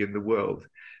professional league in the world,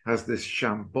 has this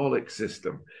shambolic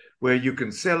system where you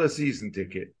can sell a season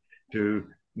ticket to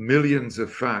millions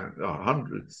of fans, or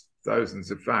hundreds, thousands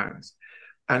of fans.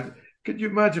 And could you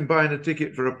imagine buying a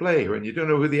ticket for a play when you don't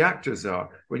know who the actors are,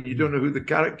 when you don't know who the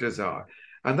characters are?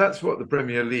 And that's what the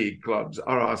Premier League clubs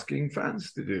are asking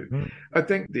fans to do. I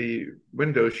think the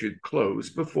window should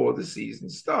close before the season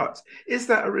starts. Is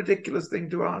that a ridiculous thing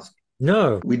to ask?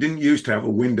 No. We didn't used to have a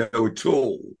window at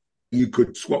all. You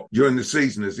could swap during the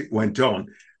season as it went on.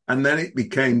 And then it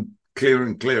became clearer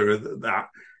and clearer that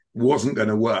wasn't going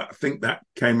to work. I think that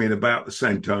came in about the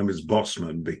same time as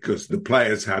Bosman because the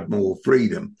players had more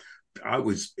freedom. I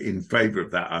was in favour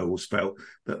of that. I always felt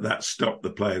that stopped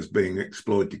the players being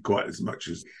exploited quite as much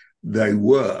as they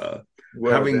were.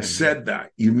 Having said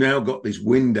that, you've now got this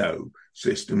window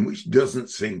system, which doesn't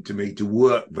seem to me to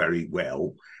work very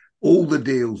well. All the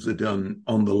deals are done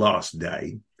on the last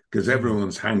day because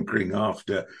everyone's hankering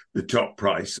after the top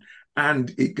price.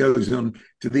 And it goes on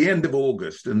to the end of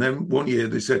August. And then one year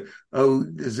they said,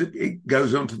 it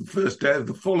goes on to the first day of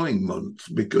the following month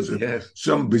because of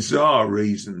some bizarre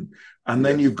reason. And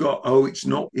then you've got, it's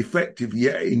not effective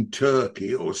yet in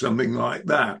Turkey or something like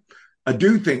that. I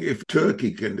do think if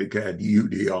Turkey can declare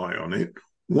UDI on it,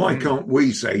 why can't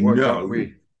we say no?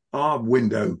 Our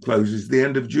window closes the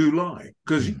end of July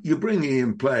because you're bringing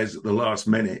in players at the last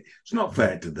minute. It's not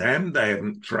fair to them. They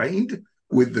haven't trained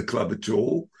with the club at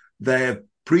all. Their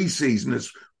pre-season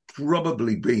has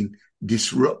probably been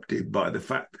disrupted by the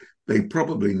fact they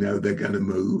probably know they're going to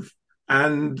move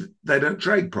and they don't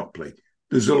trade properly.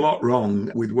 There's a lot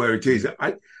wrong with where it is.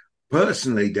 I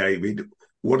personally, David,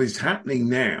 what is happening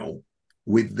now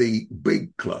with the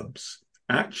big clubs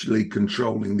actually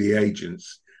controlling the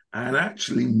agents and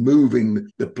actually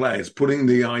moving the players, putting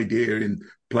the idea in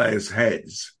players'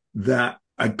 heads that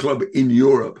a club in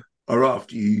Europe are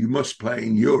after you, you must play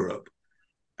in Europe,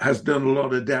 has done a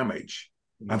lot of damage.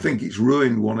 I think it's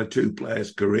ruined one or two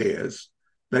players' careers.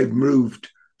 They've moved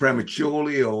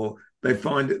prematurely or they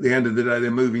find at the end of the day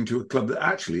they're moving to a club that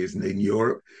actually isn't in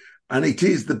Europe. And it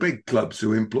is the big clubs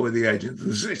who employ the agents.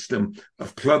 The system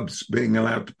of clubs being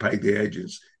allowed to pay the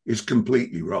agents is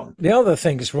completely wrong. The other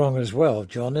thing that's wrong as well,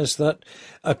 John, is that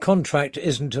a contract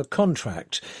isn't a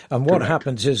contract. And what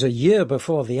happens is a year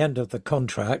before the end of the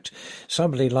contract,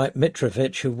 somebody like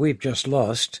Mitrovic, who we've just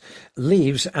lost,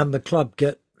 leaves and the club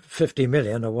get 50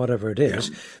 million or whatever it is.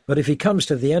 Yeah. But if he comes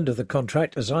to the end of the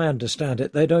contract, as I understand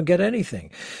it, they don't get anything.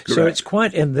 Correct. So it's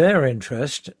quite in their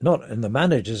interest, not in the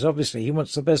manager's, obviously, he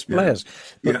wants the best players,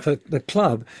 but for the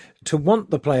club to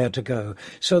want the player to go.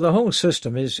 So the whole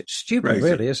system is stupid,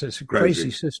 really. It's a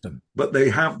crazy system. But they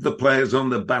have the players on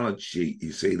the balance sheet,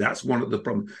 you see. That's one of the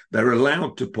problems. They're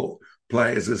allowed to put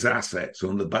players as assets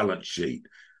on the balance sheet.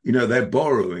 You know, they're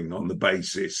borrowing on the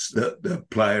basis that the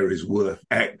player is worth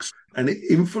X, and it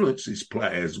influences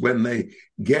players when they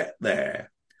get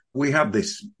there. We had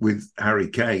this with Harry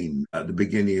Kane at the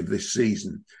beginning of this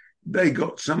season. They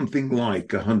got something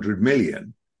like 100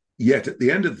 million. yet at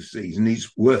the end of the season,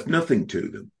 he's worth nothing to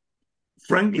them.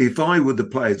 Frankly, if I were the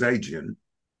player's agent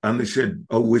and they said,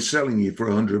 oh, we're selling you for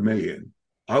 100 million,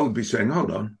 I would be saying,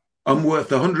 hold on, I'm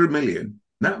worth 100 million.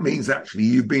 That means actually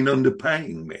you've been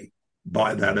underpaying me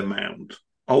by that amount.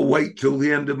 I'll wait till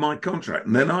the end of my contract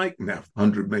and then I can have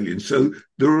 100 million. So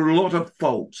there are a lot of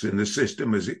faults in the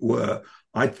system, as it were.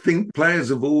 I think players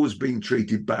have always been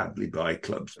treated badly by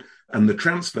clubs. And the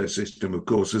transfer system, of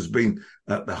course, has been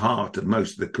at the heart of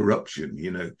most of the corruption,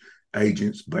 you know,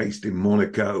 agents based in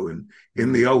Monaco. And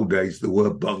in the old days, there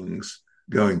were bungs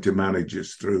going to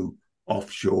managers through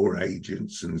offshore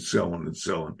agents and so on and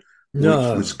so on. No.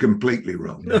 Which was completely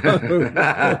wrong. No.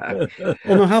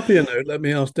 On a happier note, let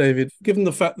me ask David, given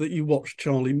the fact that you watched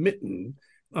Charlie Mitten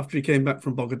after he came back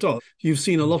from Bogota, you've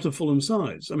seen a lot of Fulham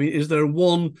sides. I mean, is there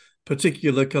one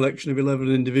particular collection of 11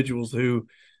 individuals who,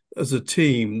 as a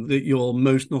team, that you're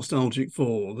most nostalgic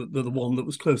for, that the one that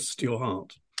was closest to your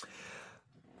heart?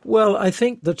 Well, I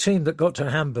think the team that got to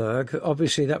Hamburg,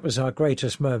 obviously that was our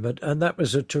greatest moment, and that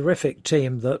was a terrific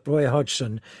team that Roy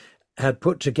Hodgson had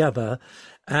put together.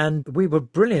 And we were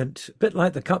brilliant, a bit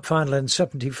like the cup final in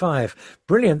 75,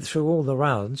 brilliant through all the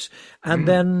rounds, and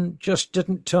then just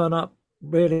didn't turn up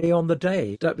really on the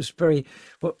day. That was very,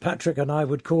 what Patrick and I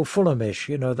would call Fulhamish,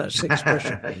 you know, that's the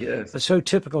expression. Yes. It's so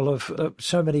typical of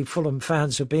so many Fulham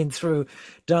fans have been through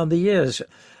down the years.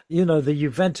 You know, the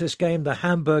Juventus game, the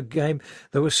Hamburg game,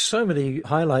 there were so many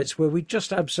highlights where we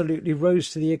just absolutely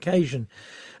rose to the occasion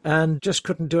and just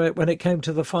couldn't do it when it came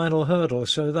to the final hurdle.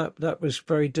 So that was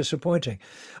very disappointing.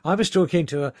 I was talking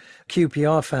to a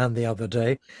QPR fan the other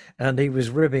day and he was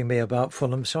ribbing me about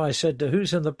Fulham. So I said,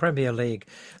 who's in the Premier League?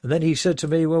 And then he said to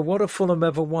me, well, what have Fulham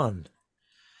ever won?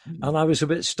 And I was a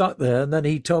bit stuck there. And then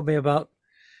he told me about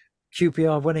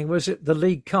QPR winning, was it the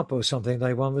League Cup or something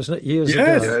they won, wasn't it, years ago?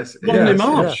 Yes, Won in yes.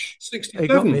 March, He 67.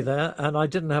 got me there, and I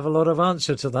didn't have a lot of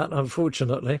answer to that,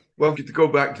 unfortunately. Well, to go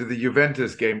back to the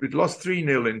Juventus game, we'd lost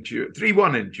 3-0 in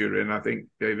 3-1 in Turin, I think,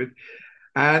 David.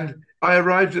 And I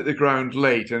arrived at the ground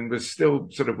late and was still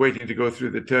sort of waiting to go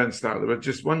through the turnstile. There was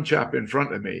just one chap in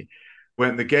front of me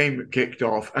when the game kicked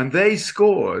off, and they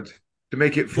scored to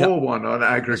make it 4-1 on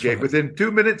aggregate within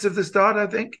 2 minutes of the start, I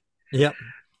think. Yep.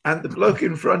 And the bloke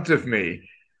in front of me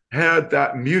heard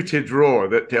that muted roar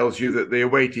that tells you that the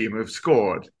away team have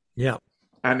scored. Yeah.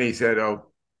 And he said, oh,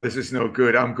 this is no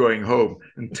good, I'm going home,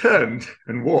 and turned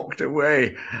and walked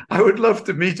away. I would love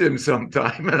to meet him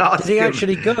sometime and ask him. Did he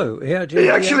actually go? He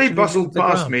actually bustled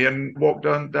past me and walked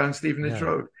down Stevenage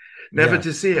Road, never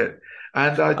to see it.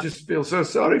 And I just feel so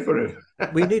sorry for him.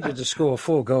 We needed to score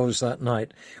 4 goals that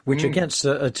night, which against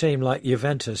a team like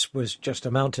Juventus was just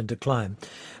a mountain to climb.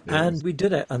 Yes. And we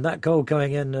did it. And that goal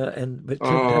going in with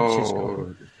Clint Dempsey's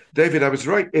goal. David, I was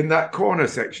right in that corner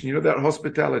section, you know, that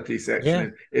hospitality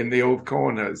section in the old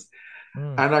corners.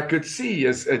 And I could see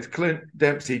as Clint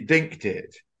Dempsey dinked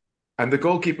it, and the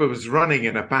goalkeeper was running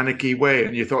in a panicky way,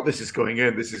 and you thought, this is going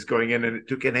in, and it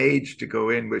took an age to go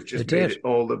in, which just made it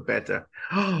all the better.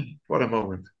 Oh, what a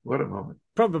moment. What a moment.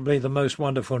 Probably the most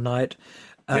wonderful night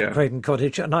at Creighton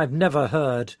Cottage, and I've never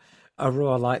heard a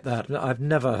roar like that. I've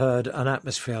never heard an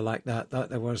atmosphere like that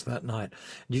there was that night.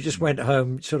 You just went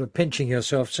home sort of pinching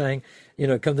yourself saying, you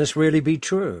know, can this really be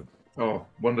true? Oh,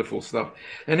 wonderful stuff.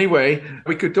 Anyway,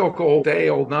 we could talk all day,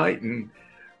 all night, and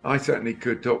I certainly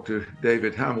could talk to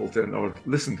David Hamilton or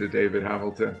listen to David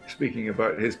Hamilton speaking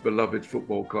about his beloved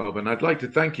football club. And I'd like to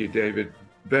thank you, David,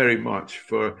 very much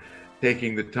for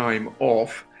taking the time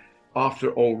off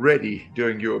after already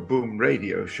doing your Boom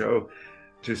radio show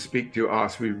to speak to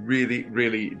us. We really,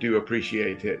 really do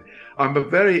appreciate it. I'm a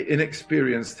very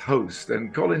inexperienced host,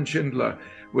 and Colin Schindler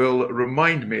will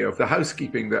remind me of the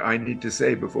housekeeping that I need to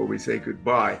say before we say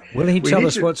goodbye. Will he tell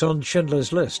us what's on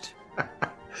Schindler's List?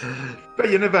 But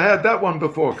you never heard that one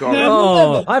before, Colin.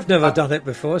 No, I've never done it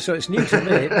before, so it's new to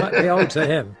me. It might be old to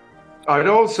him. I'd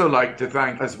also like to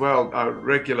thank as well our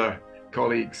regular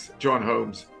colleagues, John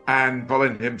Holmes and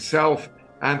Colin himself,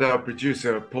 and our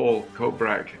producer, Paul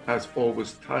Kobrak, as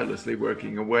always, tirelessly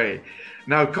working away.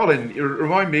 Now, Colin,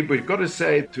 remind me, we've got to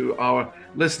say to our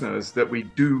listeners that we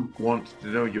do want to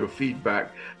know your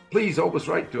feedback. Please always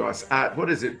write to us at,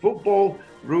 Football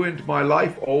Ruined My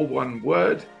Life, all one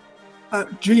word.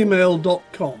 At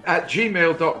gmail.com. At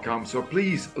gmail.com. So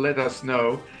please let us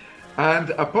know. And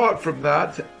apart from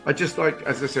that, I'd just like,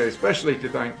 as I say, especially to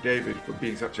thank David for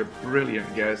being such a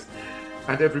brilliant guest,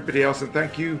 and everybody else. And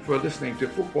thank you for listening to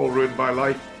Football Ruined My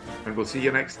Life. And we'll see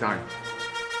you next time.